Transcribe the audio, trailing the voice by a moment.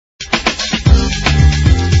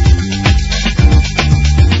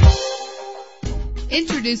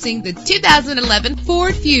Introducing the 2011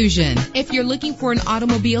 Ford Fusion. If you're looking for an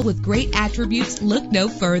automobile with great attributes, look no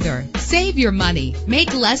further. Save your money.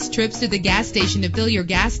 Make less trips to the gas station to fill your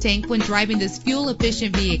gas tank when driving this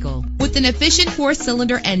fuel-efficient vehicle. With an efficient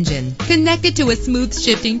 4-cylinder engine connected to a smooth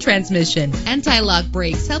shifting transmission, anti-lock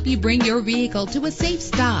brakes help you bring your vehicle to a safe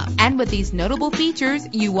stop. And with these notable features,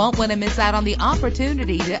 you won't want to miss out on the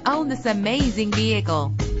opportunity to own this amazing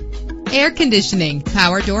vehicle. Air conditioning,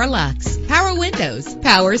 power door locks, power windows,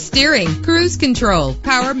 power steering, cruise control,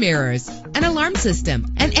 power mirrors, an alarm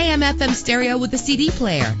system, an AM/FM stereo with a CD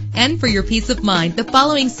player. And for your peace of mind, the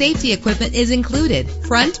following safety equipment is included: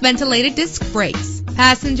 front ventilated disc brakes,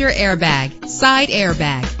 passenger airbag, side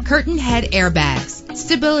airbag, curtain head airbags,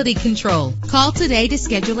 stability control. Call today to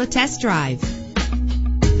schedule a test drive.